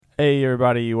Hey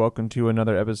everybody, welcome to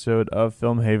another episode of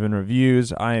Film Haven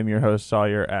Reviews. I am your host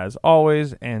Sawyer as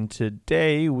always, and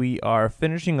today we are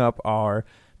finishing up our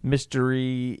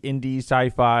mystery indie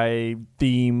sci-fi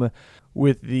theme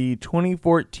with the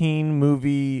 2014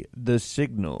 movie The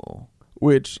Signal,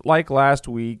 which, like last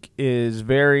week, is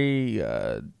very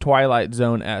Twilight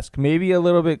Zone-esque. Maybe a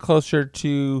little bit closer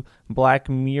to Black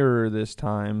Mirror this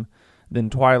time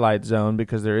than Twilight Zone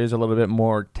because there is a little bit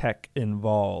more tech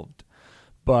involved.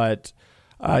 But,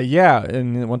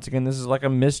 and once again, this is like a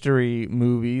mystery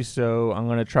movie, so I'm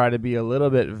going to try to be a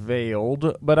little bit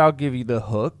veiled, but I'll give you the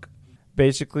hook.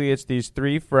 Basically, it's these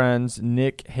three friends,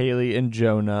 Nick, Haley, and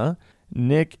Jonah.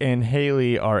 Nick and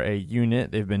Haley are a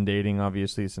unit. They've been dating,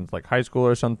 obviously, since like high school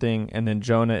or something, and then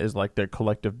Jonah is like their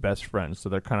collective best friend, so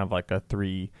they're kind of like a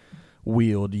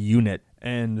three-wheeled unit.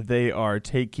 And they are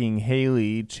taking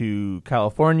Haley to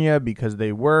California because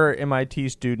they were MIT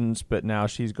students, but now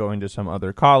she's going to some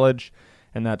other college,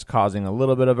 and that's causing a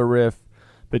little bit of a rift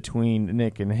between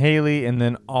Nick and Haley. And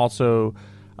then also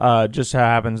just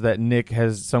happens that Nick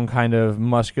has some kind of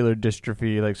muscular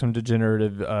dystrophy, like some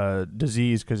degenerative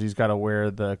disease, because he's got to wear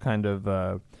the kind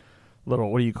of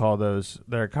little, what do you call those?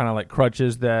 They're kind of like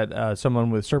crutches that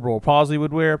someone with cerebral palsy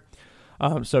would wear.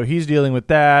 So he's dealing with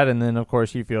that, and then, of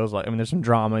course, he feels like, there's some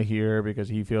drama here because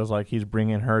he feels like he's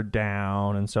bringing her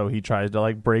down, and so he tries to,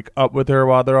 like, break up with her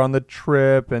while they're on the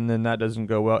trip, and then that doesn't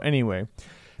go well. Anyway,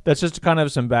 that's just kind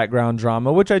of some background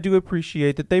drama, which I do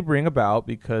appreciate that they bring about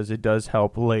because it does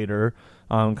help later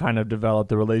kind of develop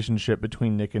the relationship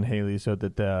between Nick and Haley so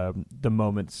that the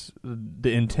moments,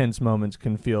 the intense moments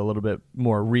can feel a little bit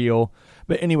more real.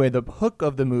 But anyway, the hook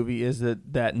of the movie is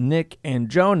that Nick and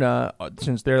Jonah,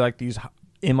 since they're like these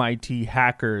MIT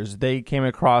hackers, they came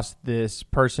across this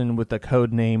person with the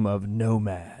code name of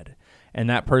Nomad. And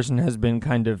that person has been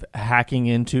kind of hacking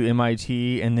into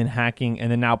MIT and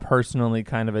then now personally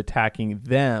kind of attacking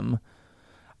them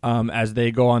as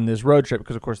they go on this road trip,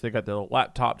 because of course they got their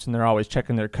laptops and they're always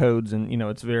checking their codes, and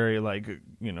it's very like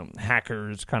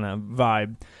hackers kind of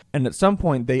vibe. And at some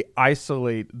point they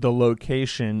isolate the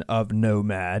location of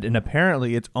Nomad, and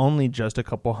apparently it's only just a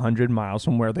couple 100 miles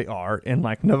from where they are in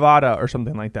like Nevada or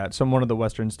something like that, one of the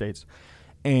western states.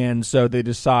 And so they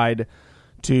decide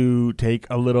to take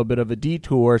a little bit of a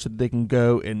detour so that they can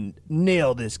go and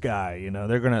nail this guy.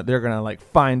 They're gonna like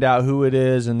find out who it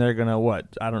is, and they're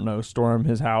gonna storm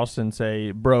his house and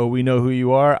say, "Bro, we know who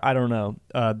you are." I don't know.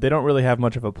 They don't really have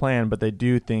much of a plan, but they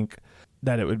do think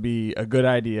that it would be a good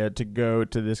idea to go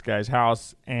to this guy's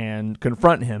house and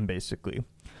confront him, basically.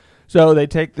 So they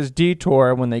take this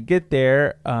detour. When they get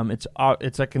there,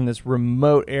 it's like in this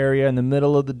remote area in the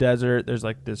middle of the desert. There's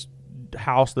like this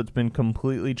house that's been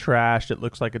completely trashed. It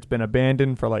looks like it's been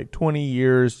abandoned for like 20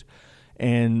 years,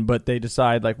 but they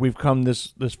decide, like, we've come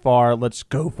this far, let's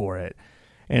go for it.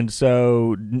 And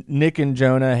so Nick and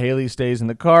Jonah, Haley stays in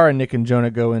the car, and Nick and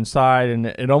Jonah go inside, and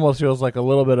it almost feels like a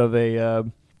little bit of a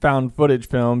found footage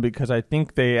film, because I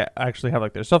think they actually have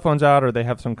like their cell phones out, or they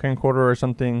have some camcorder or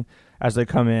something as they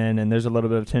come in, and there's a little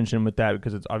bit of tension with that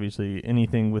because it's obviously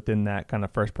anything within that kind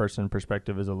of first person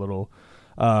perspective is a little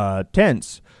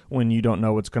tense when you don't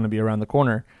know what's going to be around the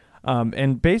corner.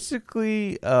 And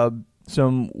basically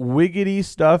some wiggity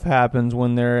stuff happens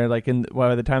when they're like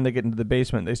by the time they get into the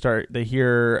basement, they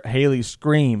hear Haley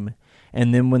scream,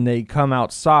 and then when they come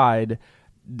outside,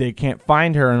 they can't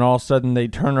find her, and all of a sudden they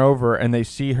turn over and they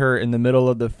see her in the middle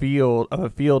of a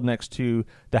field next to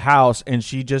the house, and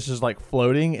she just is like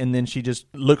floating, and then she just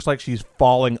looks like she's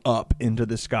falling up into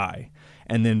the sky,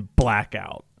 and then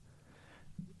blackout.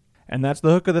 And that's the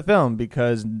hook of the film,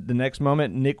 because the next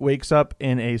moment Nick wakes up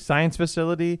in a science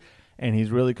facility, and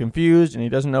he's really confused, and he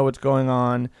doesn't know what's going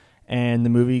on, and the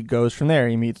movie goes from there.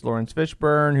 He meets Lawrence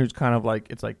Fishburne, who's kind of like,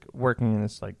 it's like working in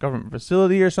this like government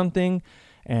facility or something,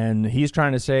 and he's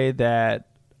trying to say that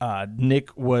Nick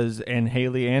and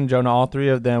Haley and Jonah, all three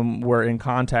of them, were in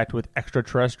contact with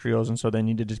extraterrestrials, and so they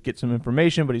need to just get some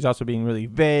information, but he's also being really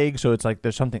vague, so it's like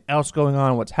there's something else going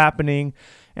on, what's happening,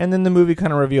 and then the movie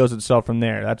kind of reveals itself from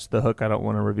there. That's the hook. I don't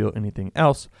want to reveal anything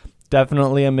else.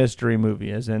 Definitely a mystery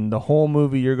movie, as in the whole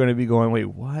movie you're going to be going, wait,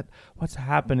 what? What's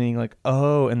happening? Like,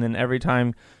 oh, and then every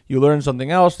time you learn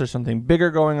something else, there's something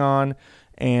bigger going on.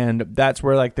 And that's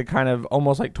where like the kind of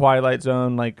almost like Twilight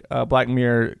Zone, like Black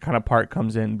Mirror kind of part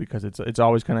comes in, because it's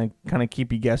always kind of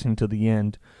keep you guessing till the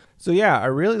end. So yeah, I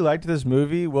really liked this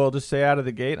movie. We'll just say out of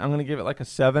the gate, I'm going to give it like a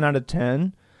 7 out of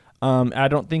 10. I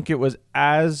don't think it was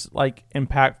as like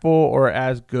impactful or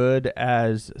as good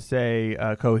as say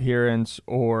Coherence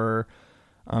or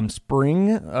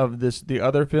Spring of the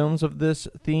other films of this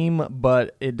theme,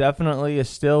 but it definitely is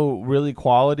still really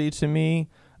quality to me.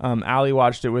 Allie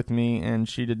watched it with me, and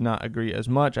she did not agree as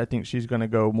much. I think she's going to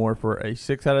go more for a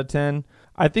 6 out of 10.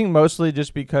 I think mostly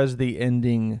just because the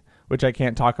ending, which I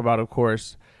can't talk about, of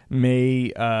course,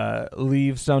 may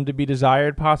leave some to be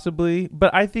desired, possibly.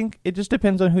 But I think it just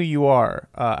depends on who you are.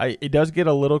 It does get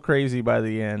a little crazy by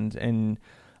the end, and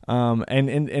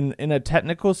in a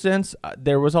technical sense,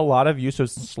 there was a lot of use of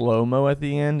slow-mo at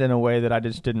the end in a way that I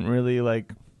just didn't really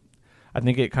like. I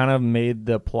think it kind of made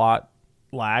the plot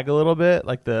lag a little bit,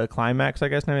 like the climax, I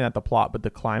guess. Maybe not the plot, but the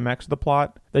climax of the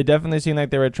plot. They definitely seemed like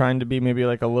they were trying to be maybe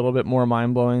like a little bit more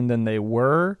mind-blowing than they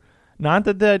were. Not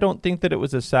that I don't think that it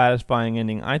was a satisfying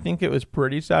ending. I think it was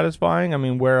pretty satisfying. I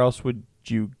mean, where else would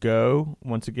you go?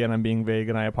 Once again, I'm being vague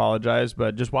and I apologize,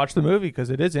 but just watch the movie because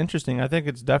it is interesting. I think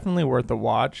it's definitely worth a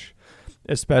watch,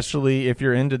 especially if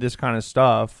you're into this kind of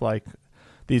stuff, like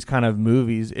these kind of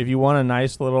movies. If you want a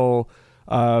nice little,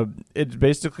 it's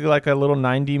basically like a little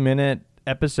 90-minute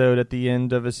episode at the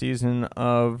end of a season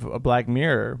of a Black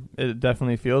Mirror. It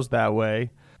definitely feels that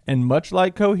way. And much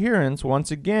like Coherence, once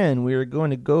again, we are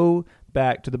going to go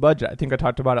back to the budget. I think I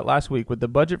talked about it last week. But the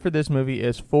budget for this movie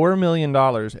is $4 million.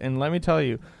 And let me tell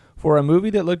you, for a movie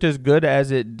that looked as good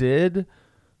as it did,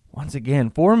 once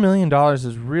again, $4 million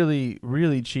is really,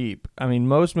 really cheap. I mean,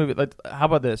 most movies, like, how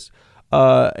about this?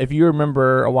 If you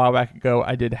remember a while back ago,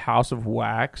 I did House of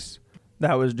Wax.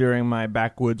 That was during my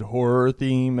backwoods horror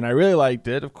theme, and I really liked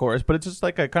it, of course. But it's just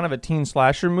like a kind of a teen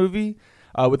slasher movie.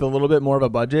 With a little bit more of a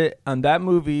budget. And that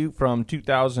movie from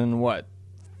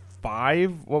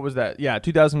 2005? What was that? Yeah,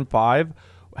 2005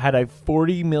 had a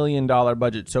 $40 million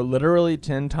budget. So literally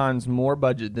 10 times more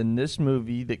budget than this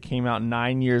movie that came out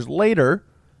 9 years later.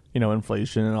 You know,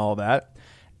 inflation and all that.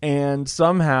 And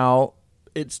somehow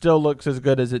it still looks as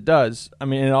good as it does. I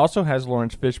mean, it also has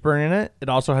Lawrence Fishburne in it. It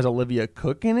also has Olivia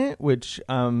Cooke in it, which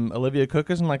Olivia Cooke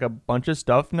is in like a bunch of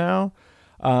stuff now.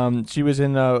 She was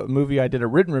in a movie I did a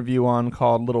written review on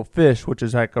called Little Fish, which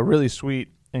is like a really sweet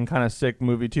and kind of sick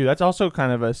movie too. That's also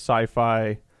kind of a sci-fi.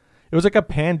 It was like a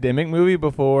pandemic movie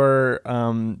before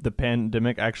the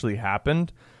pandemic actually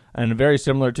happened, and very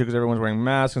similar to because everyone's wearing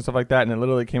masks and stuff like that. And it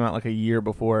literally came out like a year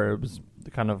before. It was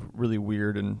kind of really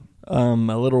weird and a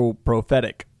little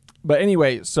prophetic. But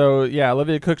anyway, so yeah,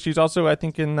 Olivia Cooke, she's also, I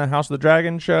think, in the House of the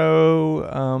Dragon show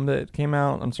that came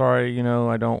out. I'm sorry,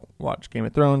 I don't watch Game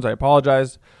of Thrones. I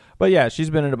apologize. But yeah,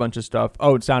 she's been in a bunch of stuff.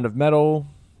 Oh, Sound of Metal.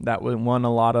 That won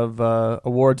a lot of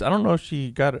awards. I don't know if she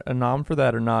got a nom for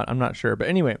that or not. I'm not sure. But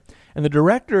anyway, and the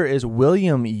director is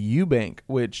William Eubank,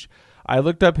 which I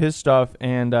looked up his stuff,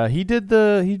 and he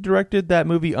directed that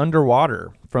movie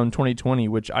Underwater from 2020,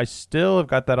 which I still have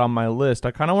got that on my list.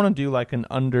 I kind of want to do like an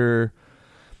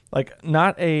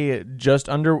not a just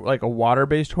under like a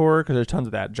water-based horror, because there's tons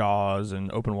of that, Jaws and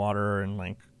Open Water and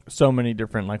like so many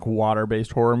different like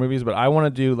water-based horror movies. But I want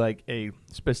to do like a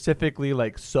specifically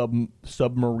like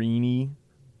submarine-y.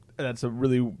 That's a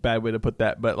really bad way to put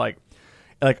that, but like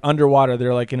underwater,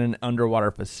 they're like in an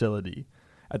underwater facility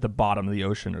at the bottom of the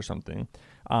ocean or something.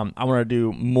 I want to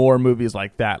do more movies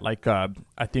like that. Like I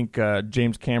think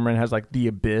James Cameron has like The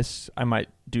Abyss. I might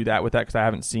do that with that because I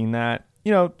haven't seen that.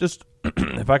 Just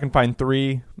if I can find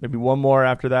 3, maybe one more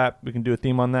after that, we can do a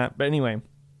theme on that. But anyway,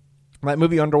 that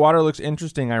movie Underwater looks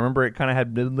interesting. I remember it kind of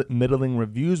had middling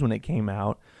reviews when it came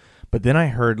out, but then I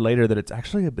heard later that it's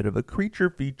actually a bit of a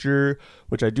creature feature,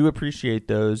 which I do appreciate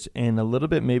those, and a little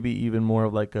bit maybe even more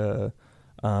of like a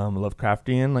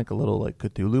Lovecraftian, like a little like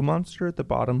Cthulhu monster at the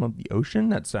bottom of the ocean.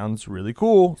 That sounds really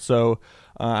cool. So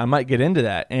I might get into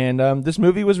that. And this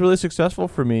movie was really successful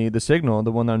for me, The Signal,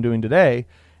 the one that I'm doing today.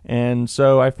 And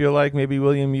so I feel like maybe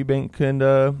William Eubank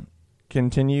can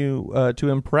continue to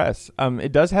impress.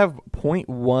 It does have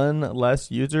 0.1 less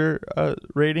user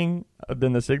rating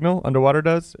than The Signal, Underwater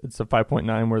does. It's a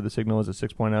 5.9 where The Signal is a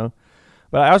 6.0.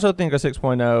 But I also think a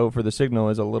 6.0 for The Signal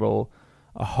is a little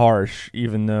harsh,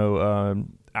 even though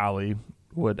Allie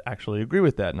would actually agree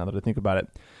with that now that I think about it.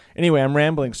 Anyway, I'm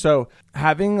rambling. So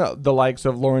having the likes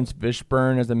of Lawrence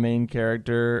Fishburne as the main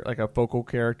character, like a focal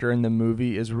character in the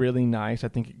movie, is really nice. I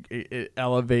think it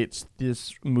elevates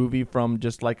this movie from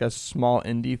just like a small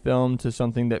indie film to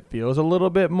something that feels a little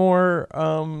bit more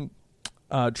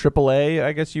AAA,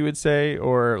 I guess you would say,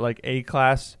 or like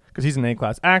A-class, because he's an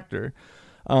A-class actor.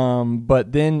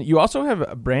 But then you also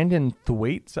have Brandon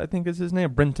Thwaites, I think is his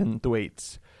name, Brenton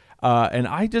Thwaites. And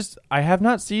I have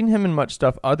not seen him in much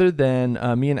stuff other than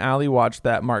me and Allie watched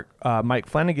that Mike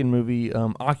Flanagan movie,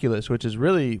 Oculus, which is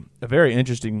really a very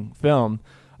interesting film.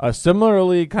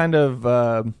 Similarly kind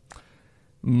of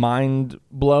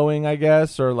mind-blowing, I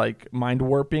guess, or like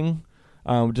mind-warping.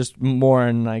 Just more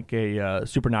in like a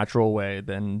supernatural way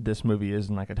than this movie is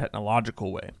in like a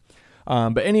technological way.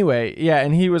 But anyway, yeah,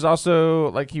 and he was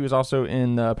also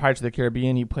in Pirates of the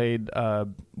Caribbean. He played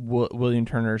William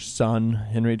Turner's son,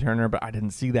 Henry Turner, but I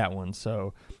didn't see that one,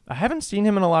 so I haven't seen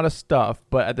him in a lot of stuff.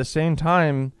 But at the same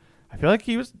time, I feel like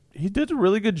he did a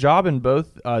really good job in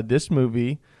both this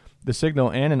movie, The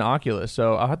Signal, and in Oculus.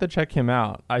 So I'll have to check him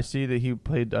out. I see that he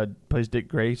plays Dick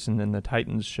Grayson in the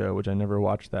Titans show, which I never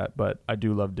watched that, but I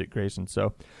do love Dick Grayson.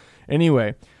 So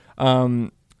anyway,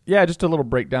 yeah, just a little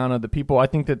breakdown of the people. I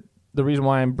think that the reason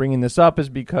why I'm bringing this up is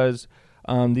because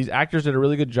these actors did a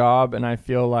really good job, and I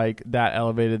feel like that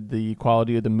elevated the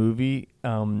quality of the movie,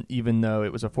 even though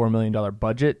it was a $4 million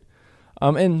budget.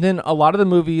 And then a lot of the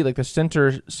movie, like the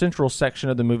central section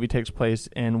of the movie, takes place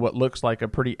in what looks like a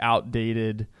pretty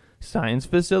outdated science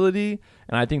facility,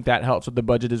 and I think that helps with the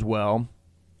budget as well,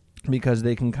 because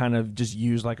they can kind of just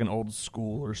use like an old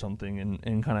school or something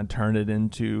and kind of turn it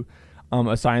into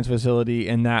a science facility,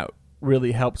 and that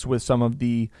really helps with some of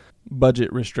the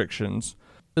budget restrictions.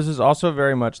 This is also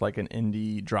very much like an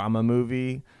indie drama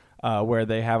movie, where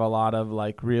they have a lot of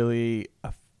like really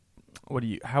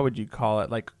how would you call it,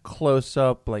 like close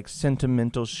up, like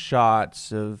sentimental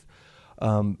shots of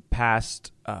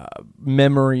past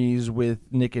memories with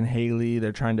Nick and Haley.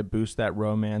 They're trying to boost that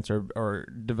romance or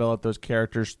develop those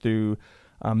characters through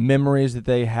memories that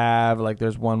they have. Like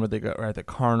there's one where they go at the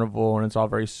carnival and it's all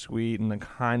very sweet and the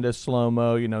kind of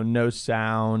slow-mo, no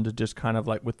sound, just kind of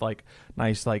like with like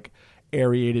nice like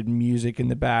aerated music in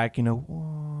the back,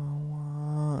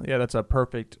 yeah, that's a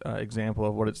perfect example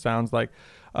of what it sounds like.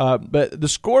 But the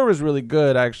score was really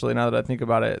good, actually, now that I think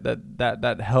about it.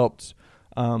 That helped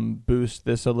boost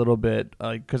this a little bit,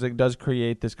 because it does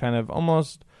create this kind of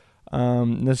almost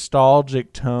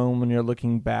nostalgic tone when you're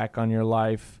looking back on your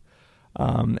life.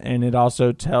 And it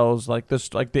also tells like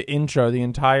this, like the intro, the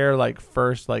entire like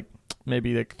first like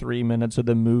maybe like 3 minutes of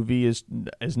the movie is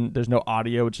there's no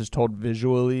audio, which is told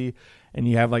visually, and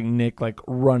you have like Nick like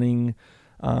running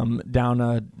down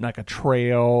a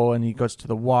trail, and he goes to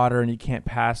the water, and he can't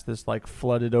pass this like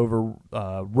flooded over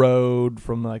road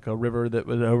from like a river that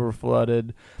was over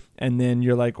flooded. And then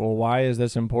you're like, well, why is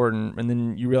this important? And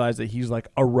then you realize that he's like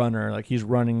a runner, like he's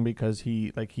running because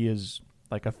he is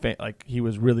like like he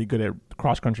was really good at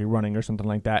cross country running or something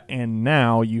like that. And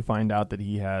now you find out that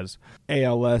he has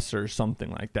ALS or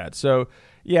something like that. So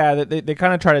yeah, they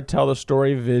kind of try to tell the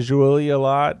story visually a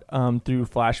lot through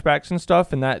flashbacks and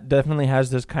stuff. And that definitely has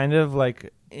this kind of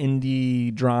like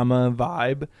indie drama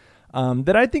vibe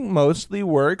that I think mostly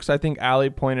works. I think Allie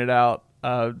pointed out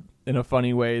in a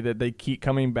funny way that they keep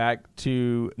coming back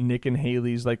to Nick and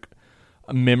Haley's like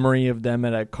a memory of them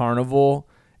at a carnival.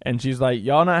 And she's like,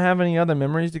 y'all not have any other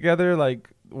memories together?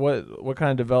 Like, what kind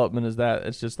of development is that?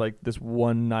 It's just like this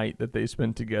one night that they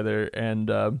spent together. And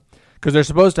because they're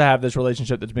supposed to have this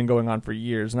relationship that's been going on for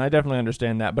years. And I definitely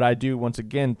understand that. But I do, once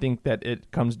again, think that it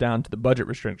comes down to the budget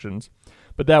restrictions.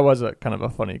 But that was a kind of a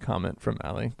funny comment from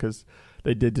Allie, because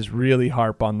they did just really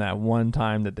harp on that one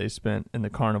time that they spent in the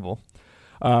carnival.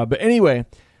 But anyway,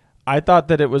 I thought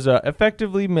that it was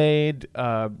effectively made,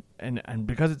 and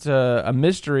because it's a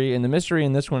mystery, and the mystery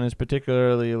in this one is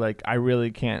particularly like I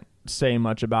really can't say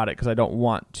much about it because I don't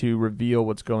want to reveal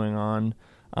what's going on.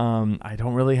 I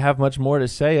don't really have much more to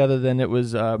say other than it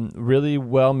was really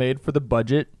well made for the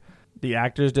budget. The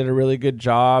actors did a really good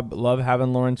job. Love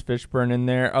having Lawrence Fishburne in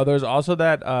there. Oh, there's also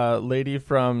that lady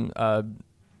from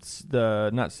the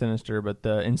not Sinister, but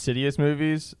the Insidious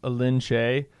movies, Lynn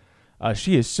Shay.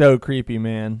 She is so creepy,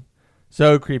 man.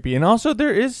 So creepy. And also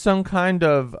there is some kind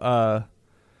of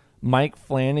Mike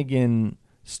Flanagan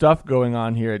stuff going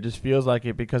on here. It just feels like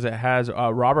it because it has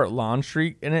Robert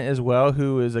Longstreet in it as well,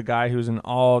 who is a guy who's in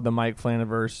all the Mike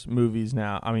Flanaverse movies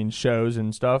now. I mean, shows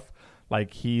and stuff.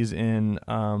 Like he's in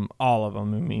all of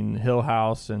them. I mean, Hill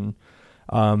House and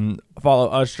Follow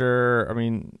Usher. I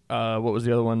mean, what was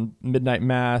the other one? Midnight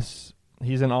Mass.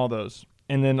 He's in all those.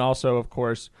 And then also, of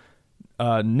course,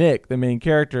 Nick, the main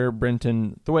character,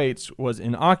 Brenton Thwaites, was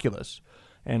in Oculus.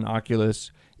 And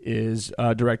Oculus is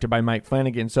directed by Mike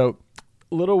Flanagan. So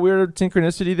a little weird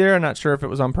synchronicity there. I'm not sure if it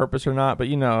was on purpose or not. But,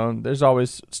 there's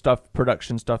always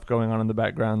production stuff going on in the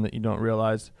background that you don't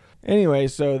realize. Anyway,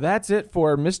 so that's it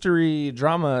for mystery,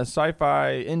 drama,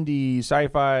 sci-fi, indie,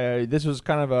 sci-fi. This was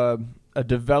kind of a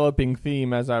developing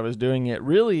theme as I was doing it.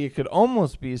 Really, it could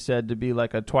almost be said to be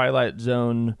like a Twilight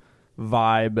Zone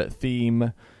vibe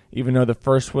theme, even though the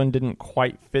first one didn't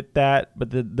quite fit that, but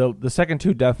the second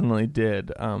two definitely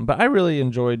did. But I really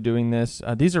enjoyed doing this.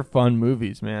 These are fun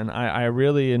movies, man. I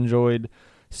really enjoyed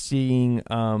seeing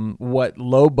what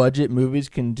low-budget movies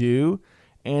can do,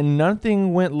 and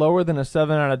nothing went lower than a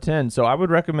 7 out of 10. So I would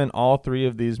recommend all three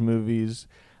of these movies.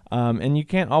 And you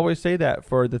can't always say that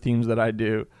for the themes that I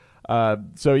do.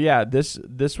 So yeah, this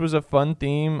was a fun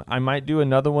theme. I might do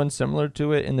another one similar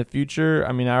to it in the future.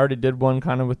 I mean, I already did one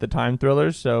kind of with the time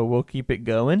thrillers, so we'll keep it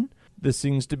going. This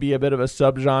seems to be a bit of a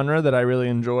subgenre that I really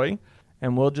enjoy,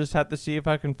 and we'll just have to see if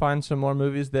I can find some more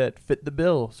movies that fit the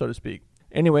bill, so to speak.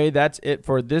 Anyway, that's it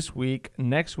for this week.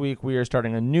 Next week, we are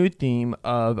starting a new theme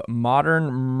of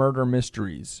modern murder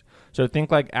mysteries. So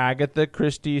think like Agatha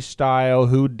Christie style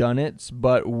whodunits,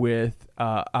 but with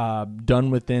done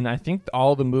within, I think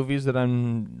all the movies that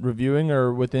I'm reviewing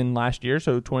are within last year,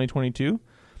 so 2022.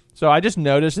 So I just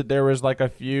noticed that there was like a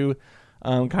few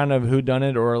kind of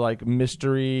whodunit or like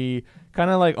mystery,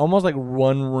 kind of like almost like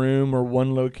one room or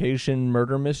one location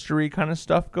murder mystery kind of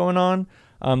stuff going on.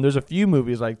 There's a few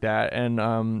movies like that.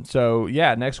 And so,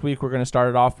 yeah, next week we're going to start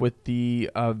it off with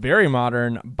the very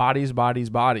modern Bodies, Bodies,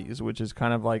 Bodies, which is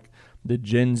kind of like the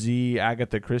Gen Z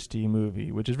Agatha Christie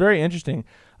movie, which is very interesting.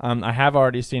 I have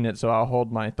already seen it, so I'll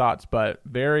hold my thoughts, but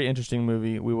very interesting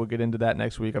movie. We will get into that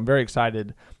next week. I'm very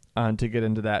excited to get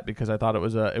into that because I thought it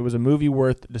was a movie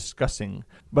worth discussing.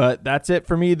 But that's it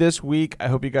for me this week. I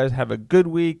hope you guys have a good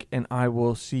week, and I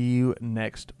will see you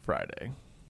next Friday.